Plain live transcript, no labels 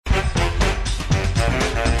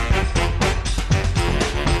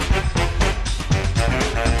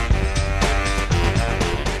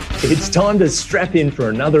It's time to strap in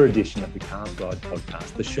for another edition of the Cars Guide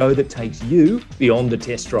podcast, the show that takes you beyond the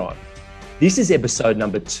test drive. This is episode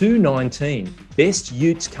number 219, Best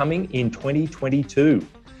Utes Coming in 2022.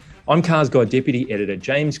 I'm Cars Guide Deputy Editor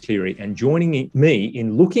James Cleary, and joining me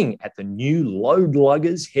in looking at the new load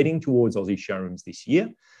luggers heading towards Aussie showrooms this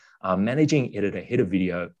year, our Managing Editor, Head of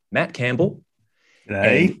Video, Matt Campbell.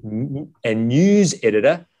 G'day. And News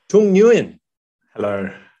Editor, Tung Nguyen.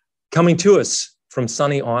 Hello. Coming to us from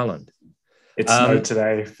sunny Ireland. It snowed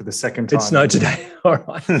today for the second time. It snowed today, all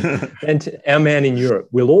right. And our man in Europe.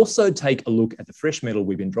 We'll also take a look at the fresh metal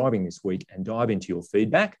we've been driving this week and dive into your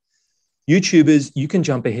feedback. YouTubers, you can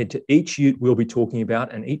jump ahead to each ute we'll be talking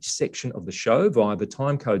about and each section of the show via the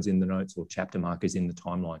time codes in the notes or chapter markers in the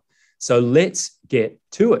timeline. So let's get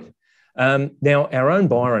to it. Now, our own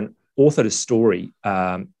Byron authored a story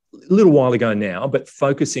a little while ago now, but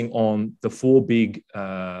focusing on the four big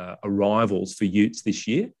arrivals for utes this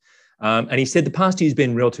year. And he said the past year's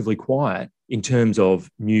been relatively quiet in terms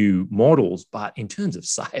of new models, but in terms of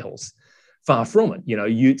sales, far from it. You know,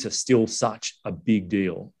 utes are still such a big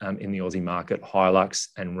deal in the Aussie market. Hilux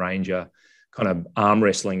and Ranger kind of arm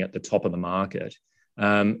wrestling at the top of the market.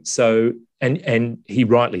 And he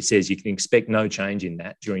rightly says you can expect no change in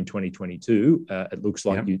that during 2022. It looks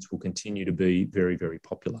like utes will continue to be very, very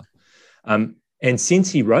popular. And since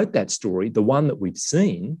he wrote that story, the one that we've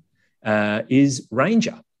seen is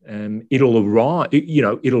Ranger. It'll arrive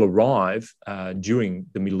during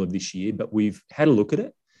the middle of this year, but we've had a look at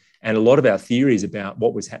it, and a lot of our theories about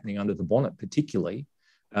what was happening under the bonnet, particularly,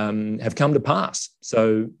 have come to pass.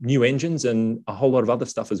 So new engines and a whole lot of other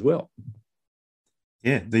stuff as well.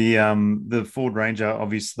 Yeah, the Ford Ranger,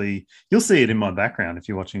 obviously, you'll see it in my background if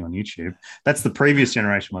you're watching on YouTube. That's the previous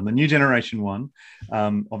generation one. The new generation one,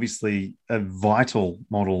 obviously a vital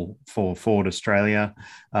model for Ford Australia,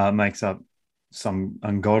 makes up some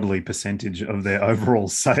ungodly percentage of their overall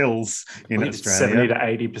sales in Australia. 70 to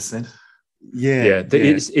 80%.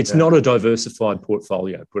 It's not a diversified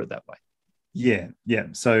portfolio, put it that way. Yeah.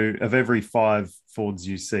 So of every 5 Fords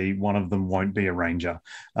you see, one of them won't be a Ranger,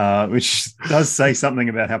 which does say something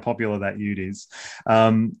about how popular that ute is.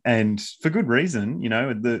 And for good reason, you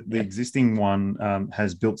know, the existing one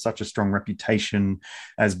has built such a strong reputation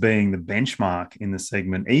as being the benchmark in the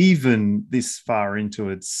segment, even this far into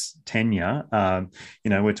its tenure. You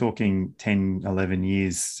know, we're talking 10, 11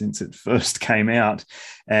 years since it first came out.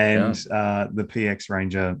 And the PX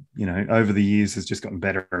Ranger, you know, over the years has just gotten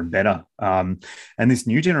better and better. And this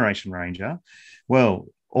new generation Ranger, well,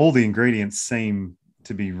 all the ingredients seem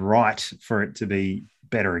to be right for it to be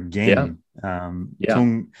better again.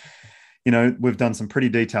 Tung, you know, we've done some pretty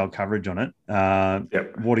detailed coverage on it.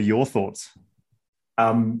 What are your thoughts?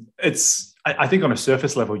 I think on a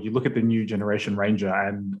surface level, you look at the new generation Ranger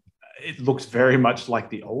and it looks very much like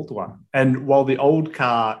the old one. And while the old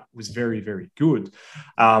car was very, very good,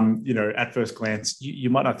 you know, at first glance, you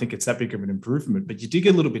might not think it's that big of an improvement, but you dig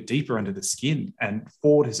a little bit deeper under the skin, and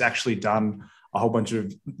Ford has actually done a whole bunch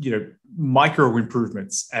of, you know, micro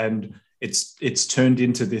improvements, and it's turned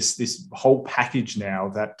into this whole package now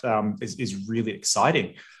that is really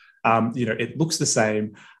exciting. You know, it looks the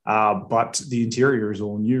same, but the interior is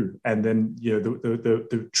all new, and then, you know,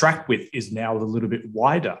 the track width is now a little bit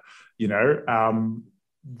wider. You know,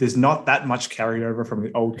 there's not that much carryover from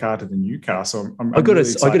the old car to the new car. So I got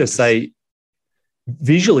to say,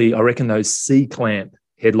 visually, I reckon those C-clamp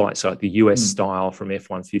headlights, like the US style from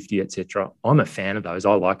F-150, etc. I'm a fan of those.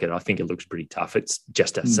 I like it. I think it looks pretty tough. It's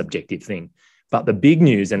just a subjective thing. But the big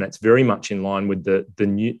news, and it's very much in line with the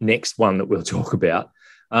new next one that we'll talk about,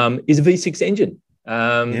 is a V6 engine.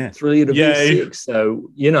 3-litre V6.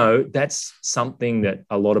 So, you know, that's something that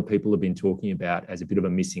a lot of people have been talking about as a bit of a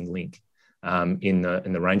missing link in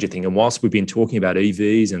the Ranger thing. And whilst we've been talking about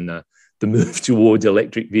EVs and the move towards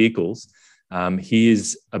electric vehicles,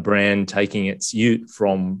 here's a brand taking its ute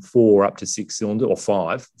from 4 up to 6 cylinders, or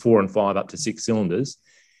 4 and 5 up to 6 cylinders.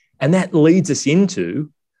 And that leads us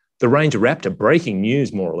into the Ranger Raptor, breaking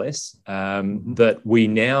news, more or less, that we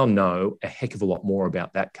now know a heck of a lot more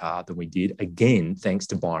about that car than we did, again, thanks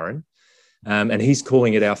to Byron. And he's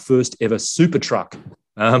calling it our first ever super truck.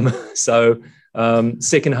 Second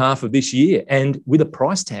half of this year, and with a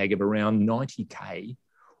price tag of around 90K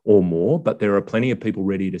or more, but there are plenty of people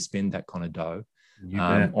ready to spend that kind of dough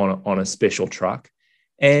on a special truck.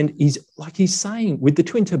 And he's saying, with the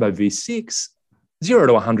twin turbo V6, 0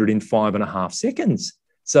 to 100 in 5.5 seconds.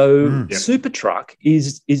 So super truck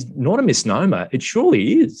is not a misnomer. It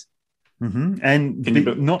surely is. And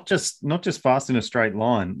not just fast in a straight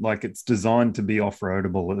line. Like, it's designed to be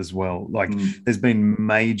off-roadable as well. Like, there's been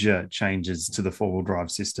major changes to the four-wheel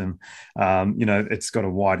drive system. It's got a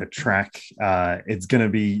wider track. It's going to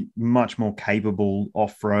be much more capable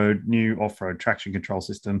off-road, new off-road traction control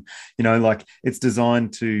system. Like, it's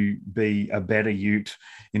designed to be a better ute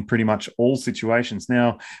in pretty much all situations.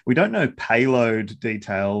 Now, we don't know payload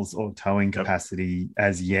details or towing capacity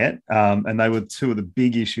as yet. And they were two of the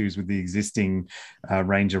big issues with the existing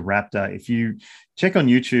Ranger Raptor. If you check on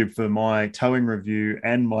YouTube for my towing review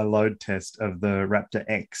and my load test of the Raptor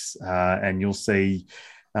X, and you'll see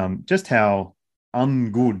just how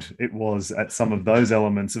ungood it was at some of those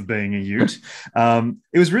elements of being a ute.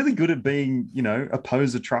 It was really good at being, a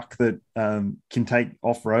poser truck that can take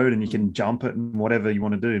off-road and you can jump it and whatever you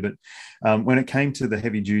want to do. But when it came to the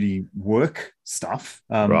heavy-duty work stuff,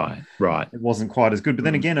 right, it wasn't quite as good. But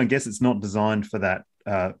then again, I guess it's not designed for that.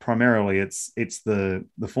 Primarily, it's the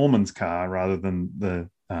foreman's car rather than the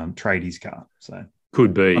tradies car. So.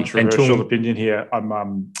 Could be. Controversial opinion here. I'm not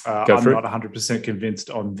 100% convinced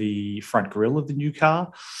on the front grille of the new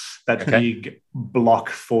car. That big block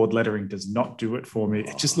Ford lettering does not do it for me.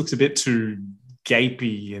 It just looks a bit too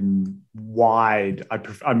gapey and wide.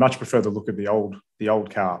 I much prefer the look of the old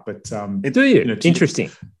car. But do you?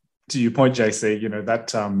 Interesting. To your point, JC,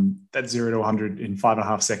 that 0 to 100 in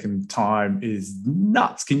 5.5 second time is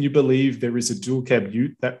nuts. Can you believe there is a dual cab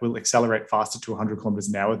ute that will accelerate faster to 100 kilometers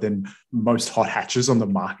an hour than most hot hatches on the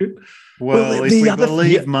market? Well, if we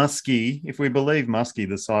believe Muskie,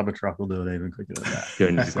 the Cybertruck will do it even quicker than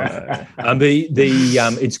that.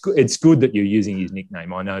 It's good that you're using his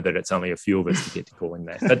nickname. I know that it's only a few of us to get to call him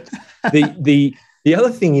that. But the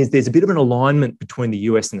other thing is there's a bit of an alignment between the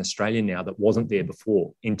US and Australia now that wasn't there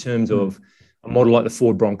before in terms of a model like the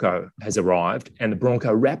Ford Bronco has arrived and the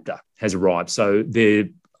Bronco Raptor has arrived. So they're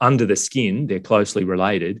under the skin, they're closely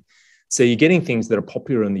related. So you're getting things that are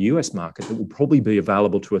popular in the US market that will probably be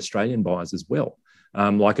available to Australian buyers as well,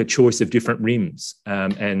 like a choice of different rims.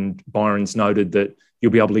 And Byron's noted that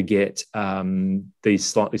you'll be able to get these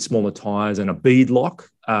slightly smaller tyres and a bead lock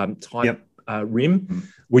type rim,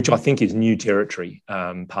 which I think is new territory,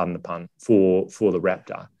 pardon the pun, for the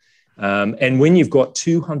Raptor. And when you've got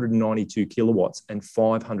 292 kilowatts and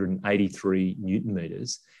 583 Newton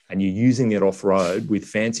meters, and you're using it off-road with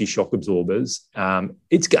fancy shock absorbers,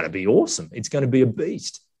 it's going to be awesome. It's going to be a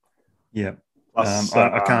beast. Yeah.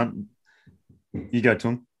 I can't... You go,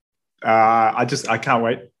 Tom. I can't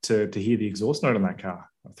wait to hear the exhaust note on that car.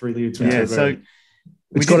 3 litre twin turbo. So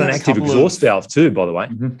it's got an active exhaust valve too, by the way.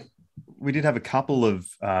 We did have a couple of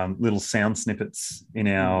little sound snippets in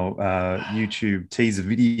our YouTube teaser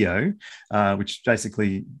video, which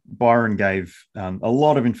basically Byron gave a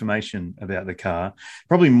lot of information about the car,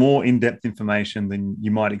 probably more in-depth information than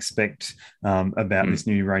you might expect about this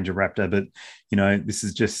new Ranger Raptor. But,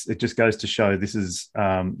 it just goes to show this is,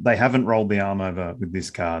 they haven't rolled the arm over with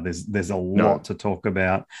this car. There's a lot to talk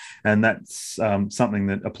about. And that's something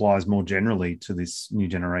that applies more generally to this new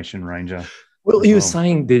generation Ranger. Well, he was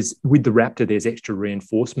saying with the Raptor, there's extra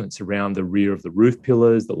reinforcements around the rear of the roof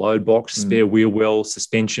pillars, the load box, spare wheel well,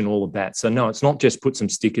 suspension, all of that. So no, it's not just put some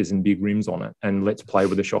stickers and big rims on it and let's play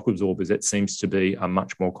with the shock absorbers. It seems to be a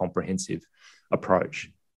much more comprehensive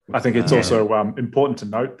approach. I think it's also important to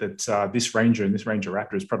note that this Ranger and this Ranger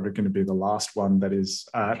Raptor is probably going to be the last one that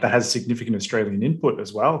has significant Australian input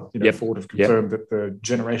as well. Ford have confirmed that the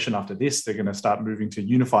generation after this, they're going to start moving to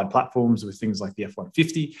unified platforms with things like the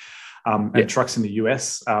F-150. And trucks in the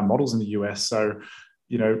US, models in the US. So,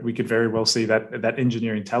 we could very well see that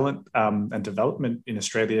engineering talent and development in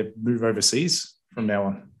Australia move overseas from now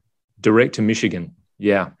on. Direct to Michigan.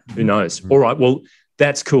 Yeah, who knows? All right, well,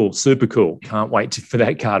 that's cool, super cool. Can't wait for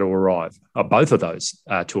that car to arrive, both of those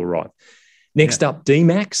to arrive. Next up,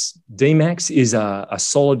 D-Max. D-Max is a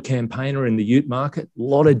solid campaigner in the ute market. A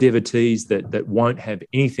lot of devotees that won't have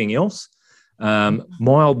anything else.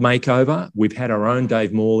 Mild makeover. We've had our own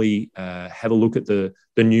Dave Morley have a look at the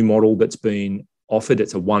new model that's been offered.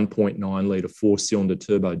 It's a 1.9 litre 4-cylinder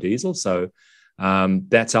turbo diesel. So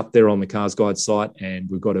that's up there on the Cars Guide site, and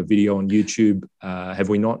we've got a video on YouTube. Have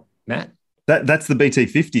we not, Matt? That's the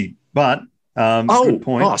BT50, but good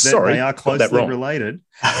point. Sorry, they are closely related.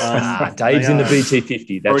 Dave's in the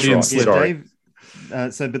BT50. That's right. Sorry. Dave,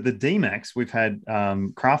 but the D-Max, we've had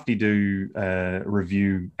Crafty do a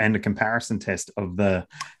review and a comparison test of the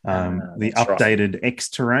updated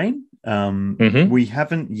X-Terrain. We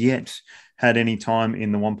haven't yet had any time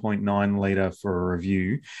in the 1.9 litre for a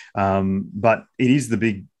review, but it is the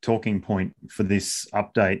big talking point for this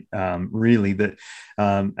update, really, that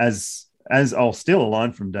as I'll steal a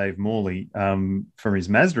line from Dave Morley from his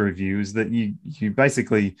Mazda review, is that you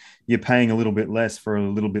basically you're paying a little bit less for a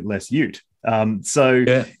little bit less ute. So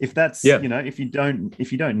if that's if you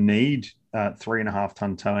don't need 3.5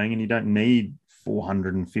 ton towing and you don't need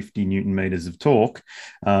 450 Newton meters of torque,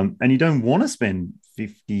 and you don't want to spend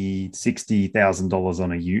 $50,000-$60,000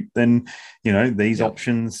 on a ute, then these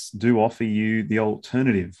options do offer you the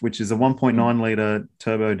alternative, which is a 1.9 liter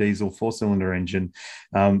turbo diesel 4-cylinder engine.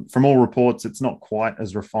 From all reports, it's not quite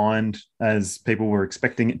as refined as people were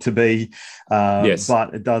expecting it to be,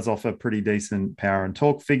 but it does offer pretty decent power and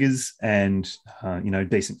torque figures, and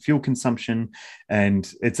decent fuel consumption,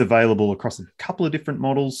 and it's available across a couple of different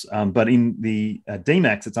models. But in the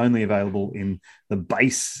D-Max, it's only available in the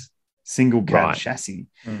base single cab chassis,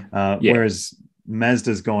 whereas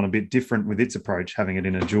Mazda's gone a bit different with its approach, having it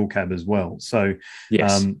in a dual cab as well. So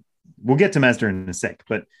we'll get to Mazda in a sec,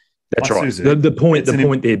 but that's Isuzu, right. The point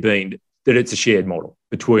there being that it's a shared model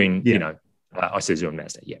between Isuzu and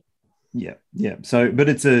Mazda. Yeah. So, but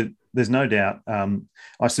there's no doubt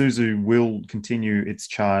Isuzu will continue its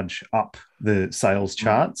charge up the sales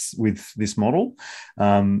charts with this model,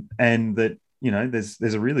 and that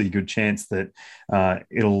there's a really good chance that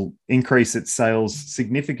it'll increase its sales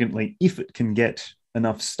significantly if it can get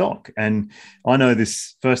enough stock. And I know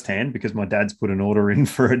this firsthand because my dad's put an order in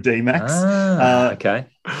for a D-Max. Okay.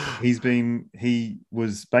 He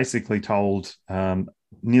was basically told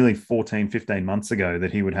nearly 15 months ago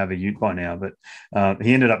that he would have a ute by now, but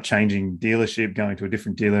he ended up changing dealership, going to a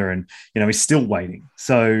different dealer, and he's still waiting.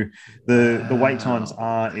 So the wait times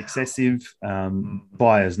are excessive.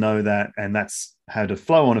 Buyers know that, and that's had a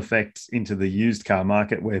flow-on effect into the used car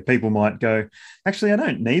market, where people might go, actually, I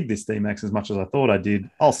don't need this D-Max as much as I thought I did.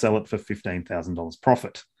 I'll sell it for $15,000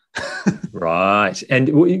 profit. Right. And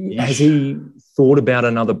has he thought about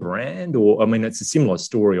another brand? Or, I mean, it's a similar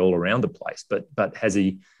story all around the place, but has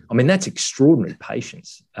he, I mean, that's extraordinary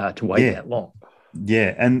patience to wait that long.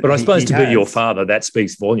 Yeah. But I suppose to be your father, that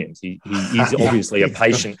speaks volumes. He's obviously a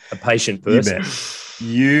patient person.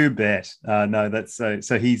 You bet. No, that's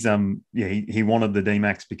so he's he wanted the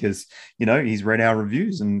D-Max because he's read our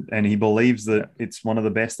reviews and he believes that it's one of the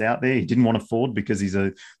best out there. He didn't want a Ford because he's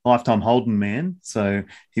a lifetime Holden man, so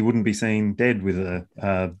he wouldn't be seen dead with a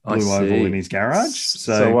blue oval in his garage.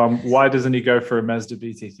 So why doesn't he go for a Mazda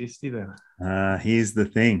BT50 then? Here's the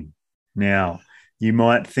thing. Now, you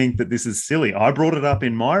might think that this is silly. I brought it up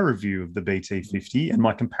in my review of the BT50 and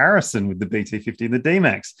my comparison with the BT50 and the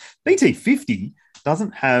D-Max. BT50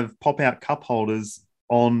 doesn't have pop-out cup holders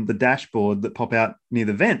on the dashboard that pop out near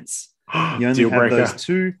the vents. You only have those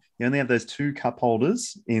two. You only have those two cup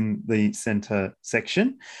holders in the center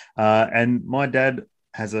section. And my dad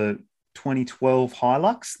has a 2012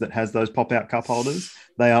 Hilux that has those pop-out cup holders.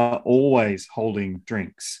 They are always holding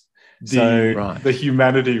drinks. The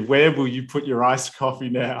humanity. Where will you put your iced coffee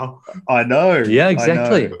now? I know. Yeah,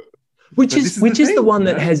 exactly. Which is the one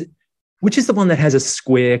that has a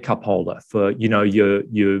square cup holder for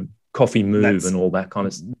your coffee move and all that kind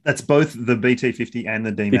of stuff. That's both the BT50 and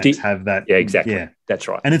the D-Max have that. Yeah, exactly. Yeah. That's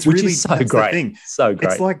right. And it's really so great. So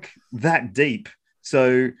great. It's like that deep.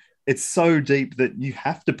 So it's so deep that you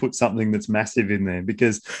have to put something that's massive in there,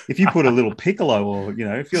 because if you put a little piccolo, or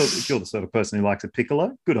if you're the sort of person who likes a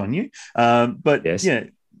piccolo, good on you. But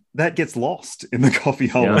that gets lost in the coffee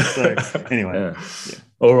holder. Yeah. So anyway,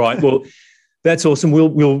 All right. Well, that's awesome.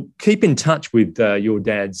 We'll keep in touch with your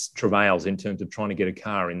dad's travails in terms of trying to get a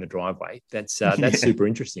car in the driveway. That's super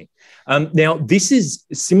interesting. Now, this is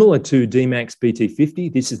similar to D-Max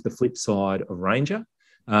BT50. This is the flip side of Ranger.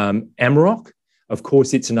 Amarok, of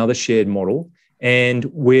course, it's another shared model. And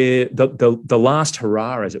where the last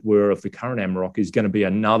hurrah, as it were, of the current Amarok is going to be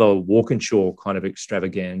another Walkinshaw kind of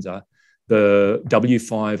extravaganza, the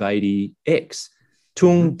W580X.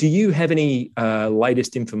 Tung, do you have any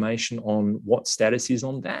latest information on what status is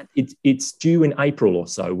on that? It's due in April or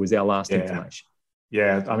so, was our last information.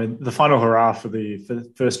 Yeah, I mean, the final hurrah for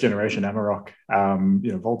the first generation Amarok,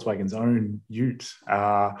 Volkswagen's own ute.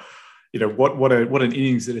 What an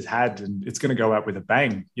innings it has had, and it's going to go out with a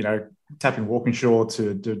bang. Tapping Walkinshaw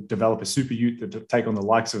to develop a super ute that take on the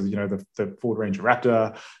likes of the Ford Ranger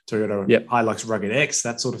Raptor, Toyota Hilux Rugged X,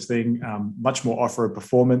 that sort of thing. Much more off-road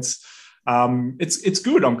performance. It's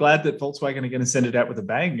good. I'm glad that Volkswagen are going to send it out with a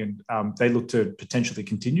bang, and they look to potentially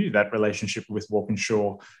continue that relationship with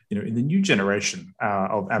Walkinshaw, in the new generation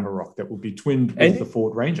of Amarok that will be twinned with the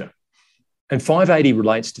Ford Ranger. And 580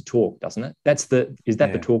 relates to torque, doesn't it? Is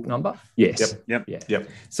that the torque number? Yes. Yep.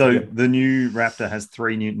 So the new Raptor has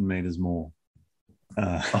 3 Newton meters more.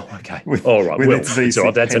 Oh, okay. With, All right. with Well, its it's all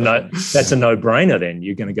right. V6 That's a no-brainer. Then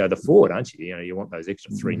you're going to go the Ford, aren't you? You want those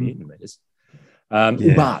extra 3 Newton meters.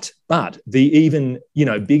 But the even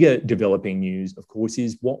bigger developing news, of course,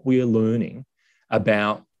 is what we're learning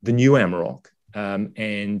about the new Amarok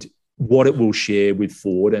and what it will share with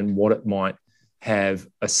Ford and what it might have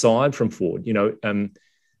aside from Ford.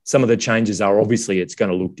 Some of the changes are obviously it's going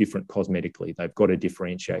to look different cosmetically. They've got to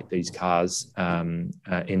differentiate these cars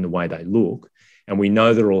in the way they look. And we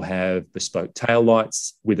know that it'll have bespoke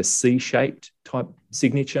taillights with a C-shaped type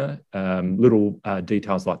signature, little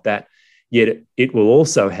details like that. Yet it will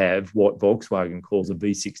also have what Volkswagen calls a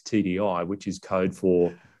V6 TDI, which is code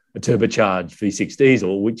for a turbocharged V6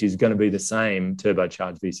 diesel, which is going to be the same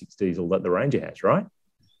turbocharged V6 diesel that the Ranger has, right?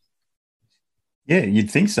 Yeah, you'd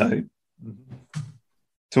think so.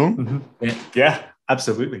 Tom? Yeah,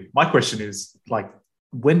 absolutely. My question is,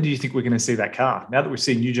 when do you think we're going to see that car? Now that we've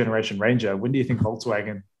seen new generation Ranger, when do you think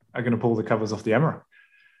Volkswagen are going to pull the covers off the Amarok?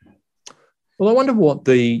 Well, I wonder what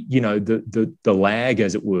the lag,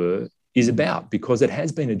 as it were, is about, because it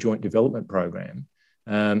has been a joint development program.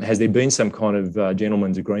 Has there been some kind of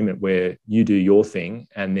gentleman's agreement where you do your thing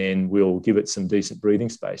and then we'll give it some decent breathing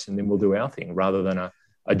space and then we'll do our thing, rather than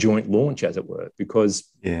a joint launch, as it were? Because,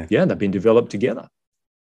 they've been developed together.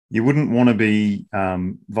 You wouldn't want to be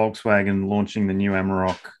Volkswagen launching the new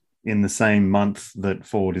Amarok in the same month that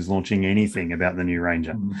Ford is launching anything about the new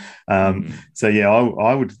Ranger. So,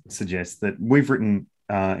 I would suggest that we've written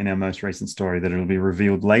in our most recent story that it'll be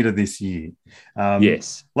revealed later this year.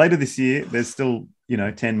 Yes. Later this year, there's still,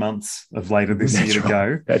 10 months of later this year to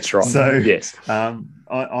go. That's right. So, yes.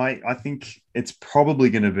 I think it's probably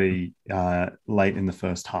going to be late in the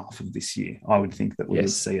first half of this year. I would think that we would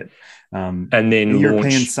see it. And then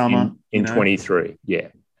European summer in 23. Yeah.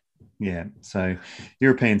 Yeah. So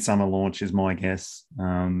European summer launch is my guess.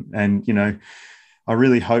 And, I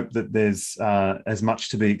really hope that there's as much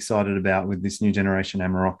to be excited about with this new generation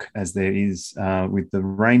Amarok as there is with the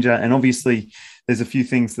Ranger. And obviously, there's a few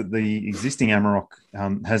things that the existing Amarok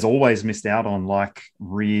has always missed out on, like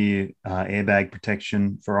rear airbag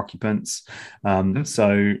protection for occupants.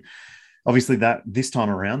 So obviously, that this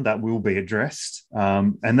time around, that will be addressed.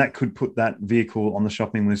 And that could put that vehicle on the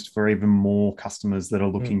shopping list for even more customers that are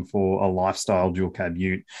looking for a lifestyle dual cab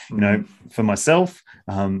ute. For myself,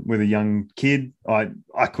 with a young kid,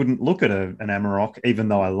 I couldn't look at an Amarok, even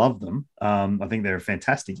though I love them. I think they're a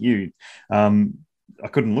fantastic ute. I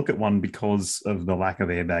couldn't look at one because of the lack of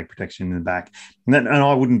airbag protection in the back. And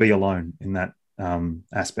I wouldn't be alone in that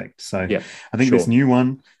aspect. So I think this new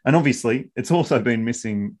one, and obviously it's also been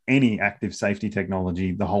missing any active safety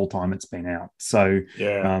technology the whole time it's been out. So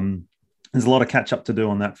there's a lot of catch up to do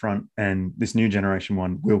on that front, and this new generation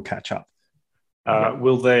one will catch up.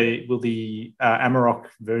 Will the Amarok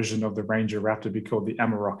version of the Ranger Raptor be called the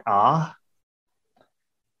Amarok R?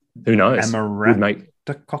 Who knows? Would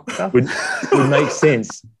make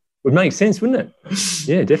sense. Would make sense, wouldn't it?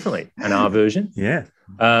 Yeah, definitely. An R version.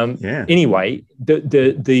 Anyway, the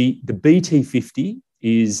BT50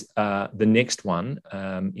 is the next one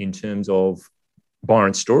in terms of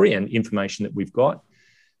Byron's story and information that we've got.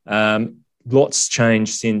 Lots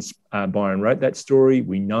changed since Byron wrote that story.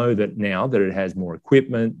 We know that now that it has more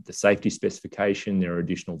equipment, the safety specification, there are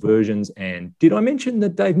additional versions. And did I mention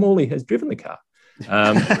that Dave Morley has driven the car?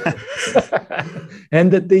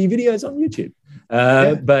 And that the video is on YouTube.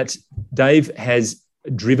 But Dave has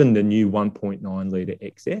driven the new 1.9 litre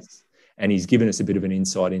XS, and he's given us a bit of an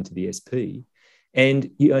insight into the SP. And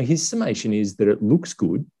his summation is that it looks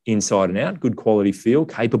good inside and out, good quality feel,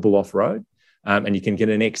 capable off-road, and you can get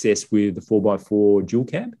an XS with the 4x4 dual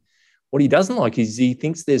cab. What he doesn't like is he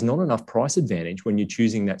thinks there's not enough price advantage when you're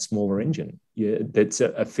choosing that smaller engine. That's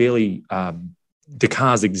a fairly the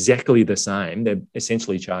car's exactly the same. They're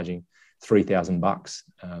essentially charging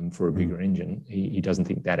 $3,000 for a bigger engine. He doesn't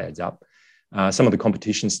think that adds up. Some of the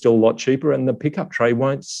competition's still a lot cheaper, and the pickup tray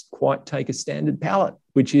won't quite take a standard pallet,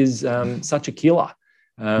 which is such a killer.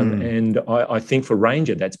 And I think for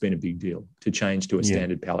Ranger, that's been a big deal to change to a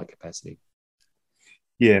standard pallet capacity.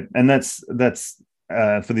 Yeah, and that's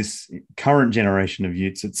for this current generation of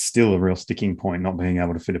utes, it's still a real sticking point, not being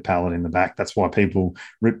able to fit a pallet in the back. That's why people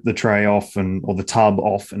rip the tray off or the tub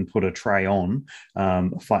off and put a tray on,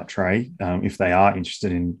 a flat tray, if they are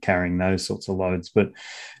interested in carrying those sorts of loads. But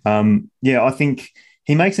I think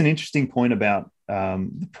he makes an interesting point about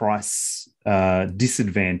the price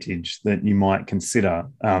disadvantage that you might consider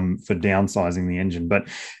for downsizing the engine. But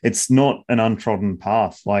it's not an untrodden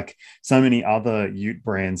path. Like so many other ute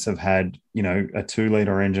brands have had, you know, a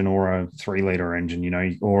 2-liter engine or a 3-liter engine, you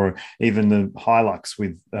know, or even the Hilux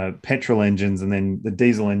with petrol engines, and then the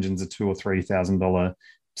diesel engines are $2,000 or $3,000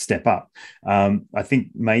 step up. I think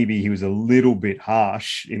maybe he was a little bit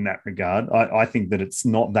harsh in that regard. I think that it's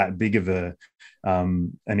not that big of an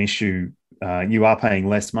issue. You are paying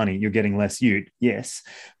less money, you're getting less ute, yes,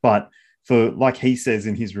 but for, like he says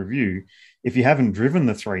in his review, if you haven't driven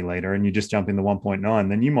the 3-liter and you just jump in the 1.9,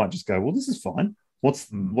 then you might just go, well, this is fine.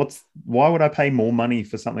 Why would I pay more money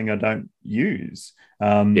for something I don't use?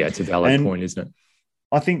 It's a valid point, isn't it?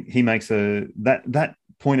 I think he makes that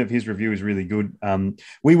point of his review is really good.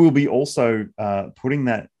 We will be also putting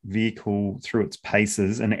that vehicle through its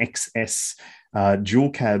paces, an XS dual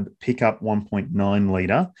cab pickup 1.9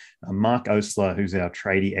 litre. Mark Osler, who's our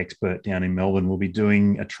tradie expert down in Melbourne, will be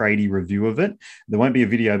doing a tradie review of it. There won't be a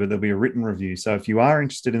video, but there'll be a written review. So if you are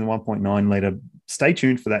interested in the 1.9 litre, stay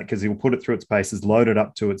tuned for that, because he'll put it through its paces, load it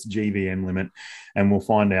up to its GVM limit, and we'll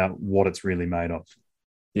find out what it's really made of.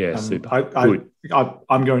 Yeah, super.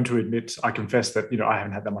 I'm going to admit, I confess that, you know, I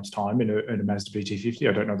haven't had that much time in a Mazda BT50.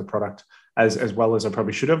 I don't know the product as well as I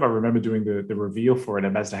probably should have. I remember doing the reveal for it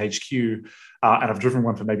at Mazda HQ, and I've driven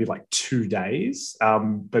one for maybe like 2 days.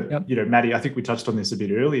 But you know, Maddie, I think we touched on this a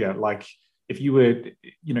bit earlier. Like, if you were,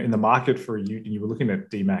 you know, in the market for a ute and you were looking at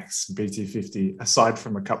D-Max BT50, aside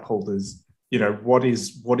from the cup holders, you know, what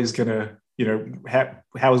is going to, you know,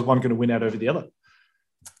 how is one going to win out over the other?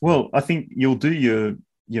 Well, I think you'll do your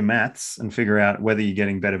maths and figure out whether you're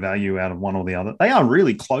getting better value out of one or the other. They are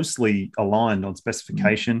really closely aligned on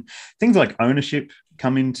specification. Things like ownership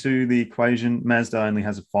come into the equation. Mazda only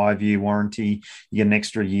has a 5-year warranty. You get an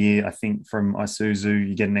extra year, I think, from Isuzu.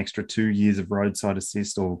 You get an extra 2 years of roadside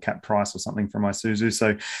assist or cap price or something from Isuzu.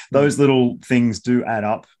 So those little things do add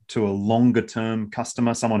up to a longer term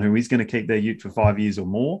customer, someone who is going to keep their ute for 5 years or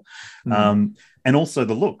more. And also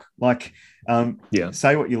the look, like,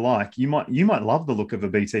 say what you like. You might love the look of a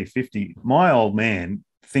BT50. My old man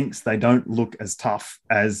thinks they don't look as tough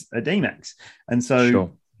as a D-Max. And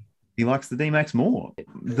so he likes the D-Max more.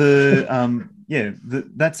 That's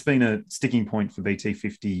been a sticking point for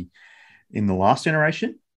BT50 in the last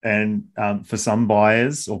generation. And for some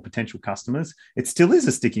buyers or potential customers, it still is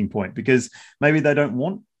a sticking point, because maybe they don't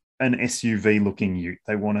want an SUV looking ute.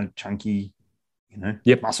 They want a chunky, you know,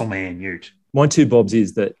 muscle man ute. My two bobs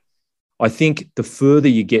is that I think the further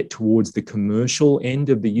you get towards the commercial end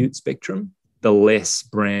of the ute spectrum, the less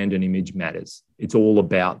brand and image matters. It's all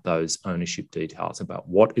about those ownership details, about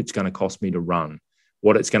what it's going to cost me to run,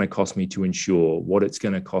 what it's going to cost me to insure, what it's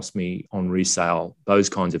going to cost me on resale, those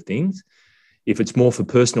kinds of things. If it's more for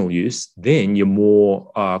personal use, then you're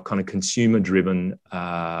more kind of consumer-driven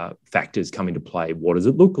factors come into play. What does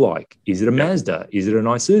it look like? Is it a Mazda? Is it an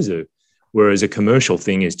Isuzu? Whereas a commercial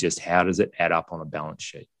thing is just, how does it add up on a balance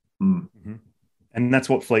sheet? Mm-hmm. And that's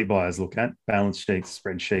what fleet buyers look at: balance sheets,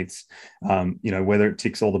 spreadsheets, you know, whether it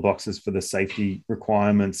ticks all the boxes for the safety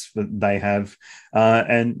requirements that they have.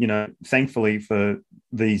 And, you know, thankfully for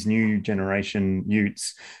these new generation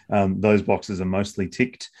utes, those boxes are mostly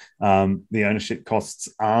ticked. The ownership costs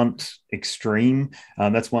aren't extreme.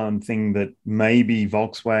 That's one thing that maybe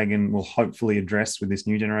Volkswagen will hopefully address with this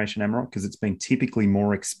new generation Amarok, because it's been typically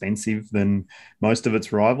more expensive than most of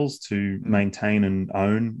its rivals to maintain and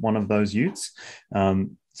own one of those utes.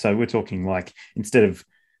 So we're talking, like, instead of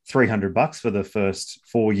 $300 for the first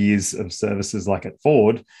 4 years of services like at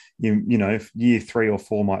Ford, you know, if year 3 or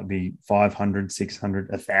 4 might be 500, 600,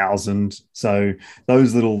 1,000. So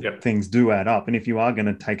those little things do add up. And if you are going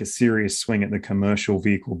to take a serious swing at the commercial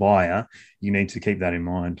vehicle buyer, you need to keep that in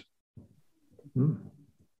mind.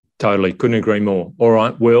 Totally. Couldn't agree more. All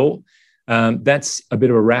right. Well, that's a bit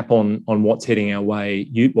of a wrap on what's heading our way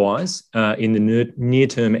ute-wise in the near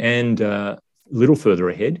term and a little further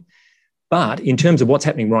ahead. But in terms of what's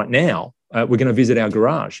happening right now, we're going to visit our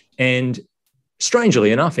garage. And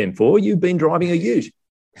strangely enough, M4, you've been driving a ute.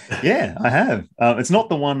 Yeah, I have. It's not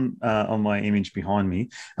the one on my image behind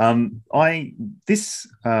me. This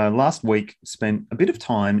last week spent a bit of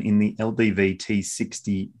time in the LDV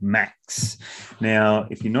T60 Max. Now,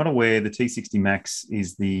 if you're not aware, the T60 Max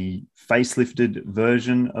is the facelifted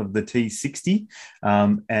version of the T60.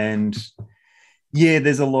 And yeah,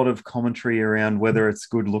 there's a lot of commentary around whether it's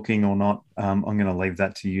good looking or not. I'm going to leave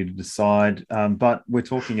that to you to decide. But we're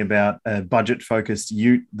talking about a budget-focused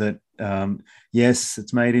ute that, yes,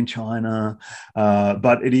 it's made in China,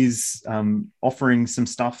 but it is offering some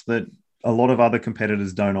stuff that a lot of other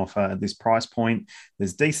competitors don't offer at this price point.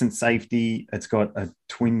 There's decent safety. It's got a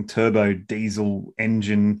twin turbo diesel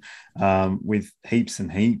engine with heaps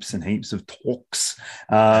and heaps and heaps of torques,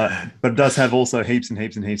 but it does have also heaps and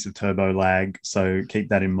heaps and heaps of turbo lag. So keep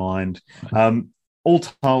that in mind. All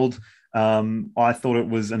told, I thought it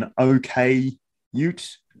was an okay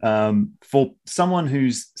ute. For someone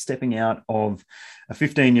who's stepping out of a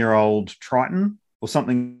 15-year-old Triton or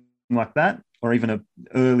something like that, or even an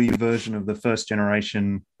early version of the first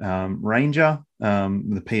generation Ranger,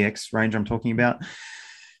 the PX Ranger I'm talking about,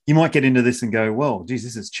 you might get into this and go, well, geez,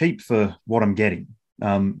 this is cheap for what I'm getting.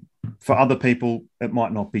 For other people, it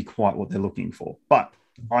might not be quite what they're looking for, but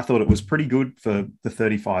I thought it was pretty good for the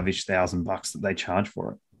 35-ish thousand bucks that they charge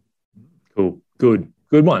for it. Cool.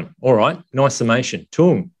 Good one. All right. Nice summation.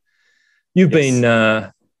 Tung, you've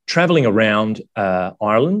been traveling around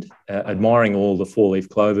Ireland, admiring all the four-leaf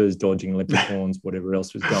clovers, dodging leprechauns, whatever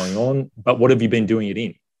else was going on. But what have you been doing it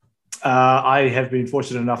in? I have been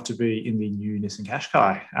fortunate enough to be in the new Nissan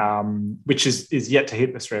Qashqai, which is yet to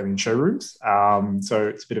hit Australian showrooms. So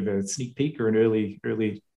it's a bit of a sneak peek or an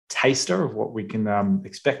early taster of what we can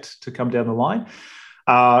expect to come down the line.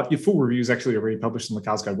 Your full review is actually already published on the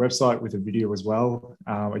Cars Guide website with a video as well,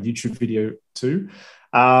 a YouTube video too.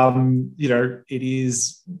 It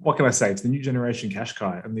is, what can I say? It's the new generation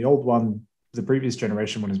Qashqai, and the old one, the previous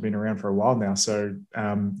generation one, has been around for a while now. So,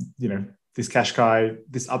 this Qashqai,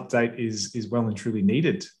 this update is well and truly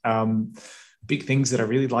needed. Big things that I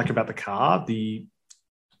really like about the car, the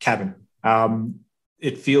cabin.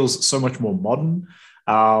 It feels so much more modern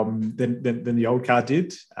than the old car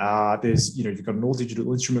did. You've got an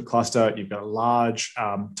all-digital instrument cluster. You've got a large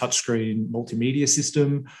touchscreen multimedia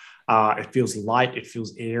system. It feels light. It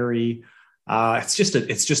feels airy. It's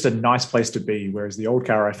just a nice place to be. Whereas the old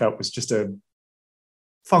car, I felt, was just a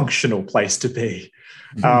functional place to be.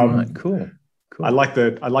 Cool. I like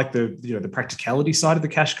the practicality side of the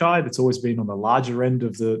Qashqai. That's always been on the larger end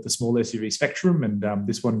of the small SUV spectrum, and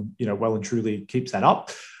this one, well and truly keeps that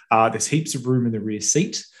up. There's heaps of room in the rear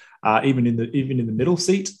seat, even in the middle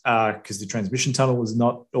seat, because the transmission tunnel is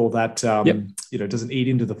not all that, doesn't eat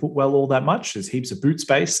into the footwell all that much. There's heaps of boot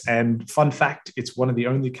space. And fun fact, it's one of the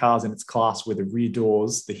only cars in its class where the rear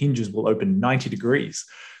doors, the hinges will open 90 degrees.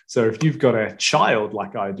 So if you've got a child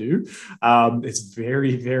like I do, it's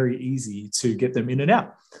very, very easy to get them in and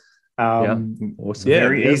out. Awesome.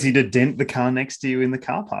 Very easy to dent the car next to you in the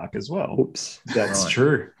car park as well. Oops. That's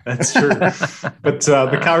true. That's true. But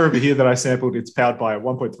the car over here that I sampled, it's powered by a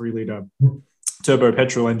 1.3 litre turbo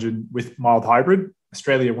petrol engine with mild hybrid.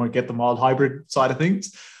 Australia won't get the mild hybrid side of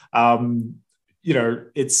things.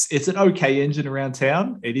 It's an okay engine around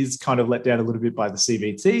town. It is kind of let down a little bit by the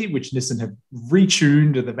CVT, which Nissan have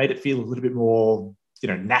retuned, and they made it feel a little bit more,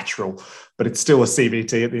 natural, but it's still a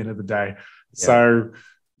CVT at the end of the day. Yeah. So,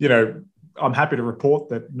 I'm happy to report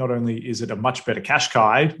that not only is it a much better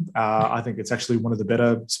Qashqai, I think it's actually one of the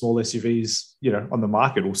better small SUVs, on the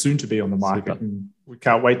market, or soon to be on the market. Super. And we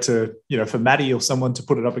can't wait to, for Maddie or someone to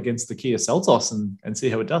put it up against the Kia Seltos and see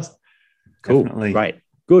how it does. Cool. Definitely. Great.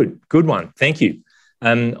 Good one. Thank you.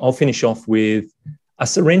 I'll finish off with a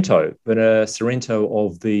Sorrento, but a Sorrento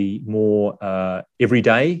of the more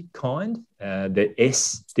everyday kind, the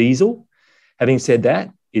S diesel. Having said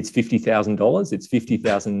that, it's $50,000. It's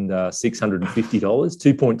 $50,650.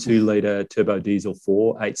 2.2 litre turbo diesel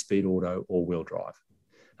 8-speed auto all-wheel drive.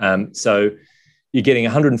 So you're getting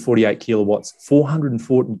 148 kilowatts,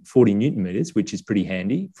 440 newton meters, which is pretty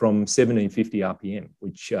handy, from 1750 RPM,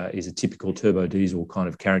 which is a typical turbo diesel kind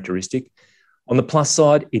of characteristic. On the plus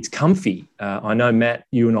side, it's comfy. I know, Matt,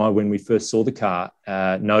 you and I, when we first saw the car,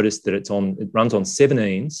 noticed that it runs on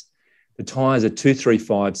 17s. The tyres are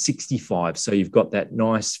 235/65, so you've got that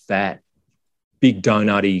nice, fat, big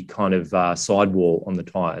donutty kind of sidewall on the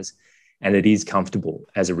tyres, and it is comfortable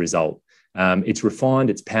as a result. It's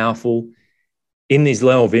refined, it's powerful. In this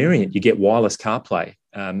lower variant, you get wireless CarPlay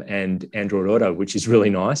and Android Auto, which is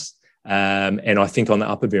really nice. And I think on the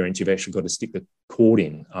upper variant, you've actually got to stick the cord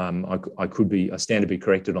in. I stand to be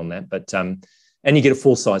corrected on that, but and you get a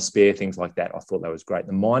full-size spare, things like that. I thought that was great.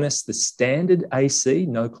 The standard AC,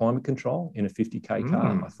 no climate control in a 50K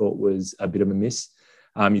car, I thought was a bit of a miss.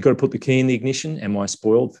 You've got to put the key in the ignition. Am I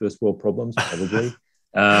spoiled? First world problems, probably.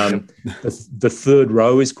 The third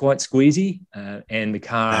row is quite squeezy, and the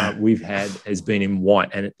car we've had has been in white,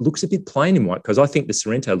 and it looks a bit plain in white, because I think the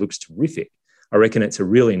Sorrento looks terrific. I reckon it's a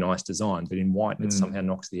really nice design, but in white, it somehow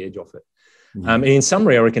knocks the edge off it. And in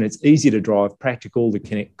summary, I reckon it's easy to drive, practical, the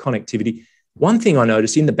connectivity. One thing I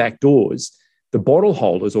noticed in the back doors, the bottle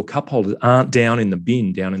holders or cup holders aren't down in the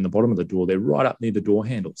bin, down in the bottom of the door. They're right up near the door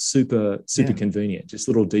handle. Super convenient. Just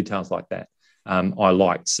little details like that I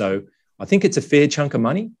liked. So I think it's a fair chunk of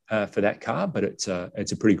money for that car, but it's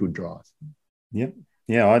a pretty good drive. Yep.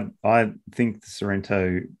 Yeah, I think the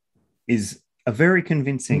Sorrento is a very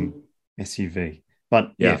convincing SUV.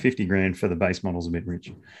 But yeah, 50 grand for the base model's a bit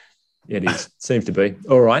rich. It is. Seems to be.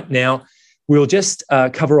 All right. Now, we'll just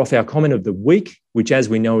cover off our comment of the week, which, as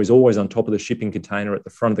we know, is always on top of the shipping container at the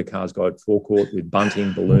front of the Cars Guide forecourt with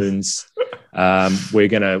bunting, balloons. We're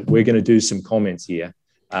gonna do some comments here.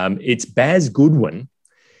 It's Baz Goodwin,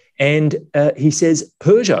 and he says,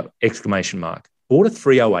 Peugeot, ! Bought a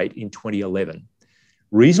 308 in 2011.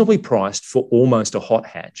 Reasonably priced for almost a hot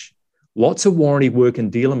hatch. Lots of warranty work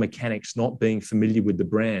and dealer mechanics not being familiar with the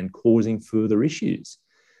brand causing further issues.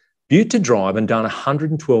 Butte to drive and done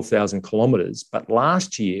 112,000 kilometres, but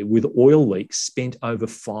last year with oil leaks spent over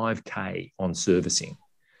 5K on servicing.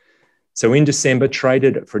 So in December,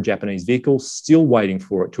 traded it for a Japanese vehicle, still waiting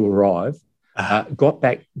for it to arrive. Got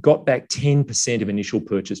back 10% of initial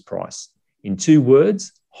purchase price. In 2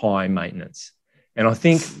 words, high maintenance. And I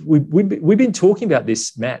think we've been talking about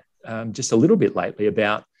this, Matt, just a little bit lately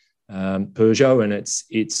about Peugeot and its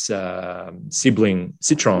sibling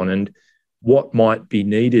Citroën and what might be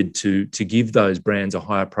needed to give those brands a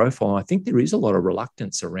higher profile. I think there is a lot of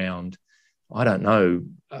reluctance around, I don't know,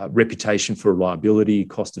 reputation for reliability,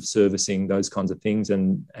 cost of servicing, those kinds of things.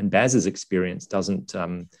 And Baz's experience doesn't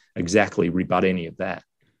exactly rebut any of that.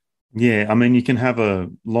 Yeah, I mean, you can have a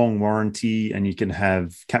long warranty and you can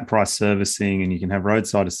have cap price servicing and you can have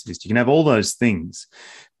roadside assist. You can have all those things.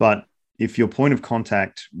 But if your point of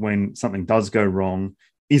contact when something does go wrong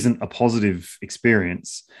isn't a positive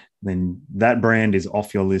experience, then that brand is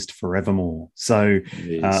off your list forevermore. So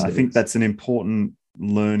I think that's an important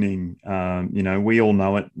learning. We all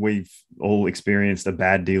know it. We've all experienced a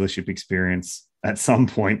bad dealership experience at some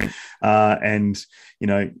point. And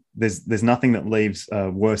there's nothing that leaves a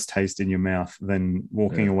worse taste in your mouth than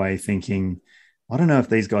walking away thinking, I don't know if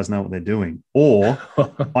these guys know what they're doing, or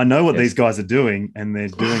I know what these guys are doing and they're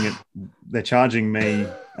doing it. They're charging me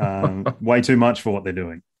way too much for what they're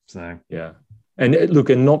doing. So, yeah. And look,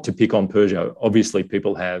 and not to pick on Peugeot, obviously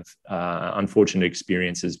people have unfortunate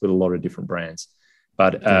experiences with a lot of different brands.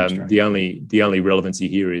 But the only relevancy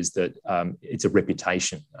here is that it's a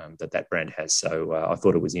reputation that brand has. So I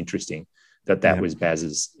thought it was interesting that was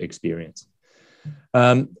Baz's experience.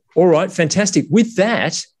 All right, fantastic. With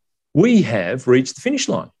that, we have reached the finish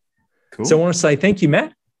line. Cool. So I want to say thank you,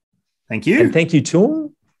 Matt. Thank you. And thank you,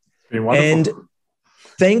 Tom. Been wonderful. And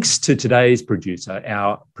thanks to today's producer,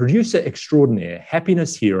 our producer extraordinaire,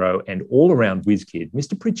 happiness hero, and all-around whiz kid,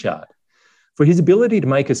 Mr. Pritchard, for his ability to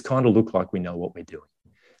make us kind of look like we know what we're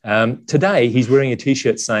doing. Today, he's wearing a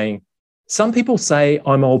T-shirt saying, some people say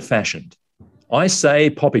I'm old-fashioned. I say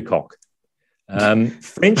poppycock.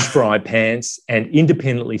 French fry pants and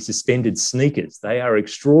independently suspended sneakers. They are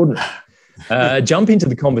extraordinary. Jump into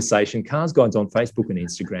the conversation, Cars Guides on Facebook and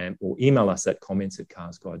Instagram, or email us at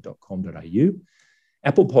comments@carsguide.com.au.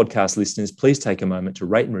 Apple Podcast listeners, please take a moment to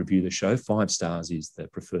rate and review the show. 5 stars is the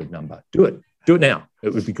preferred number. Do it. Do it now.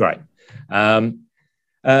 It would be great.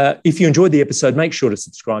 If you enjoyed the episode, make sure to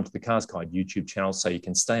subscribe to the Cars Guide YouTube channel so you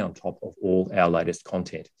can stay on top of all our latest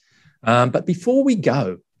content. But before we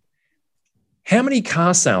go, how many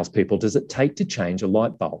car salespeople does it take to change a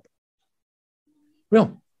light bulb?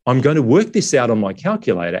 Well, I'm going to work this out on my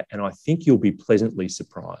calculator, and I think you'll be pleasantly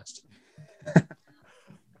surprised.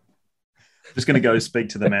 Just going to go speak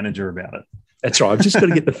to the manager about it. That's right. I've just got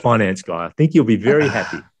to get the finance guy. I think you'll be very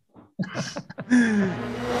happy.